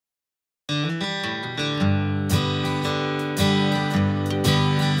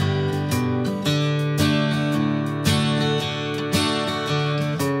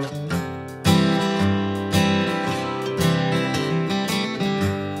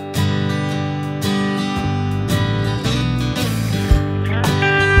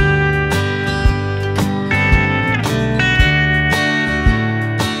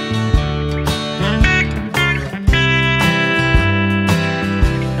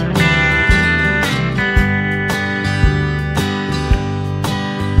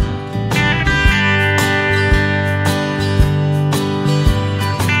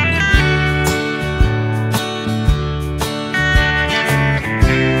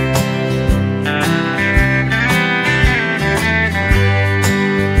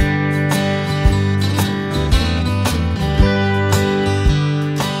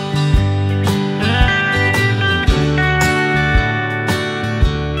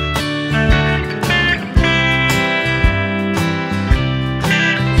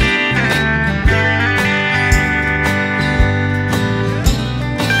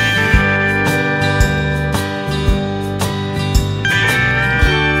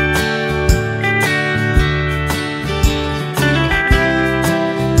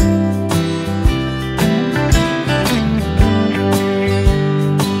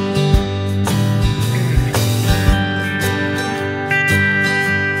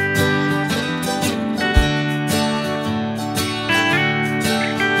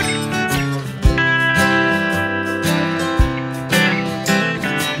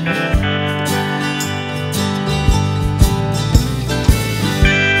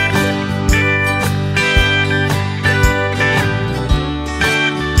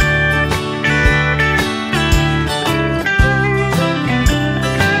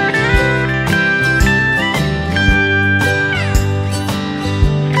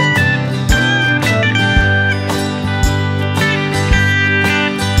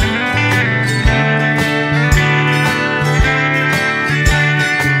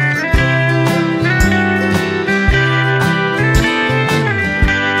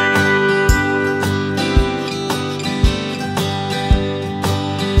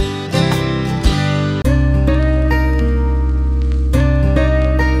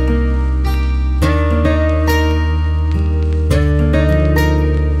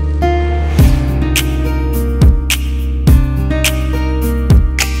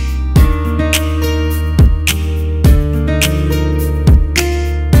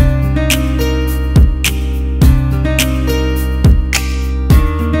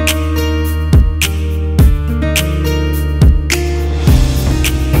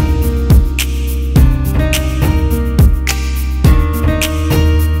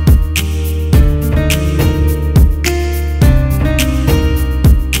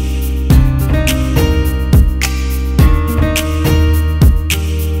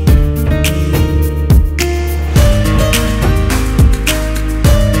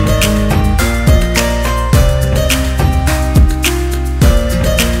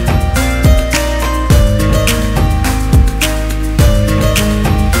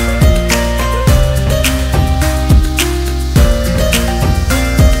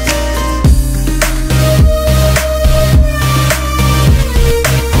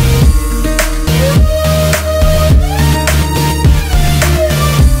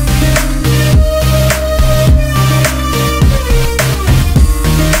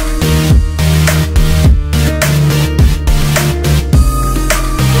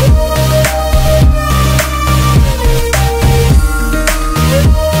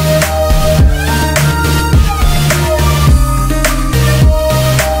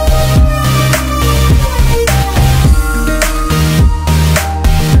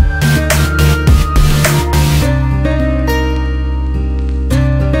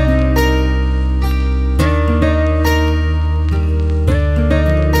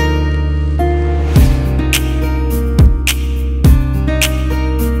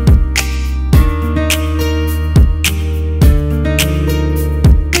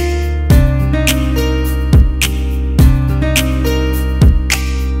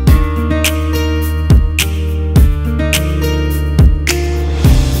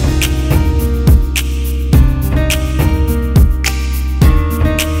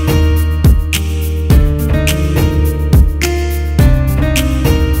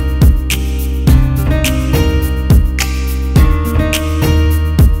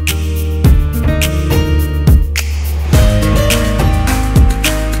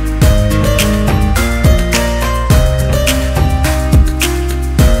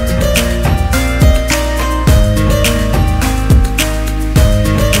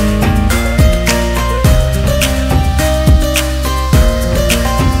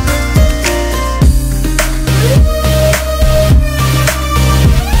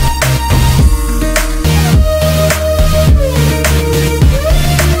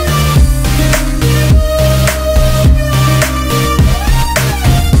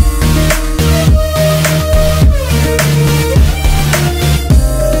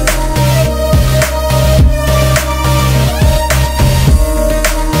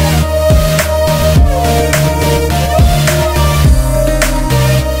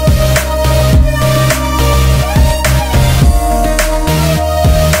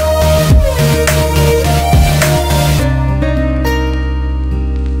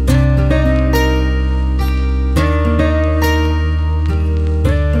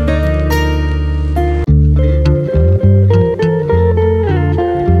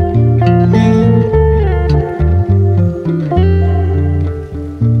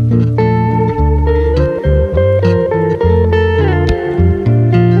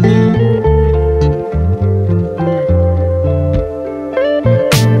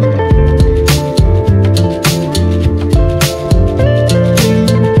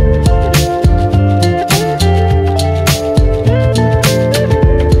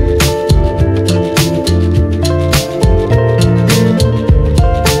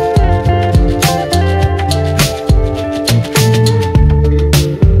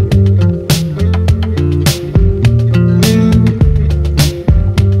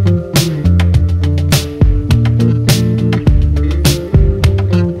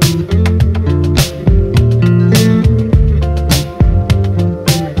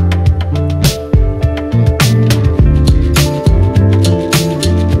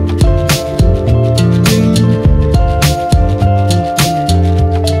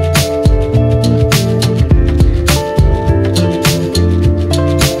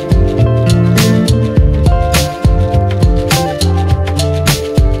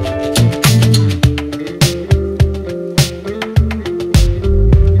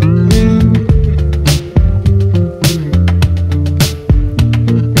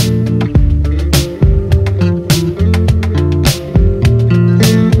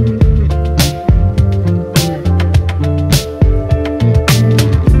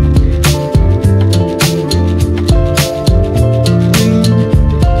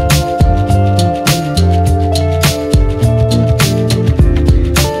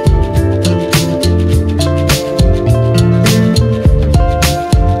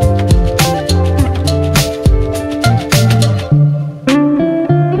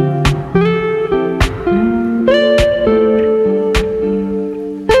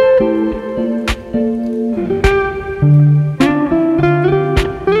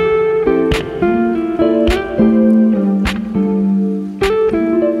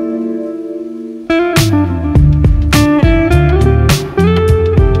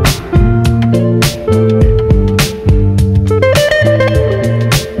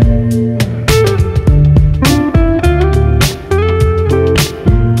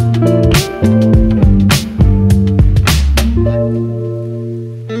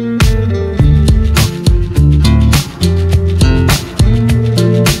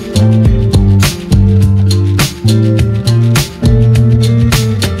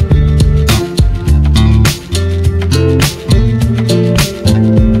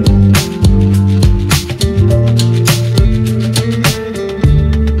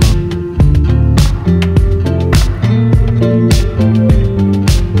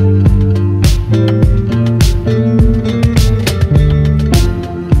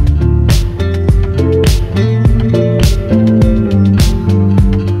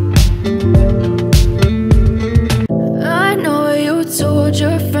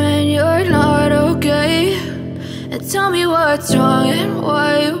Tell me what's wrong and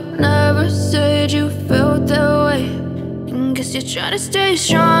why you never said you felt that way. And guess you're trying to stay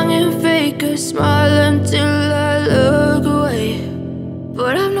strong and fake a smile until I look away.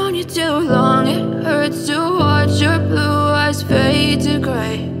 But I've known you too long, it hurts to watch your blue eyes fade to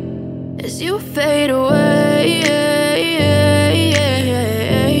gray as you fade away,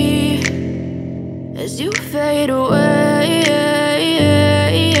 as you fade away.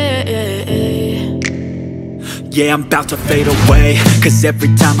 Yeah, I'm about to fade away, cause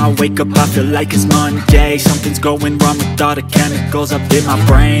every time I wake up I feel like it's Monday. Something's going wrong with all the chemicals up in my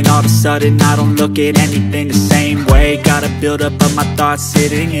brain. All of a sudden I don't look at anything the same way. Got a buildup of my thoughts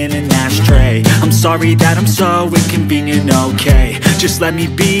sitting in an ashtray. I'm sorry that I'm so inconvenient, okay. Just let me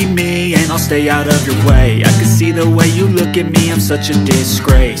be me and I'll stay out of your way. I can see the way you look at me, I'm such a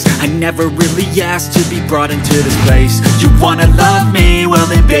disgrace. I never really asked to be brought into this place. You wanna love me? Well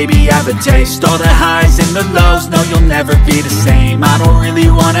then baby I have a taste. All the highs and the lows, no, you'll never be the same. I don't really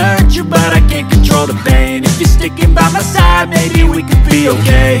wanna hurt you, but I can't control the pain. If you're sticking by my side, maybe we could be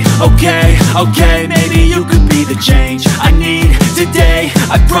okay. Okay, maybe you could be the change I need today.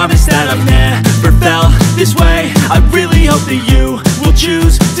 I promise that I've never felt this way. I really hope that you will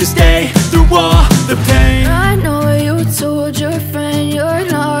choose to stay through all the pain. I know you told your friend you're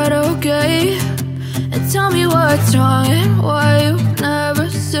not okay. And tell me what's wrong and why you never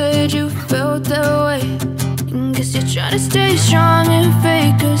said you felt that way. Guess you're trying to stay strong and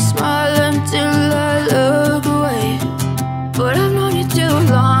fake a smile until I look away. But I've known you too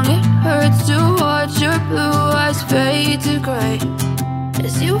long, it hurts to watch your blue eyes fade to gray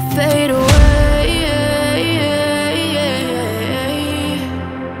as you fade away,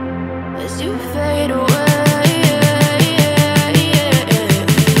 as you fade away,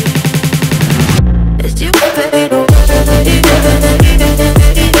 as you fade away.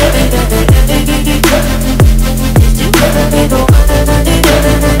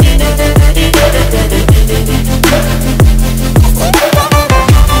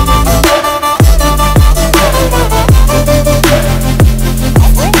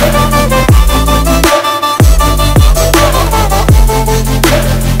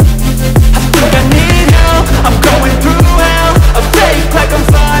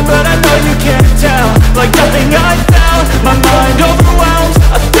 Like nothing I felt, my mind overwhelms.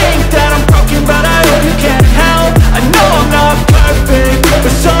 I think that I'm broken, but I hope you can't help. I know I'm not perfect,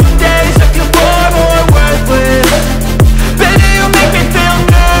 but some days I feel more worthless. Baby, you make me feel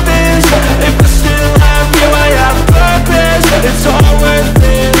nervous. If I still have you, I have purpose. It's all worth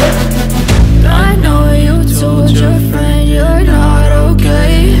it. I know you told your friend you're not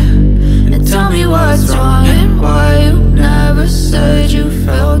okay. And tell me what's wrong and why you never said you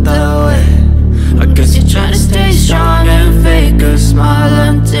felt that way. I guess you're trying to stay strong and fake a smile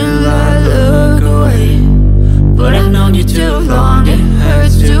until I look away. But I've known you too long, it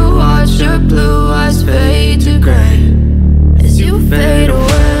hurts to watch your blue eyes fade to gray as you fade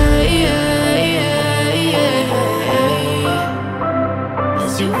away,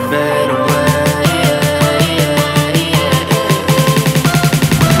 as you fade away,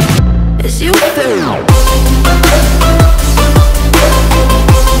 as you fade away.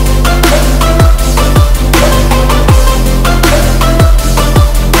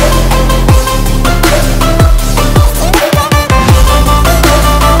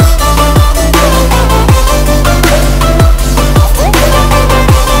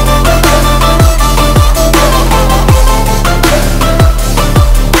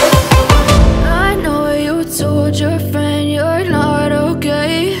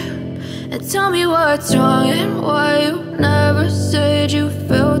 Tell me what's wrong and why you never said you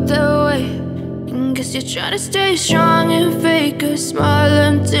felt that way. And guess you're trying to stay strong and fake a smile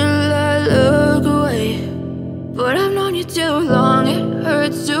until I look away. But I've known you too long, it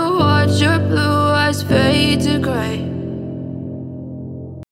hurts to watch your blue eyes fade to gray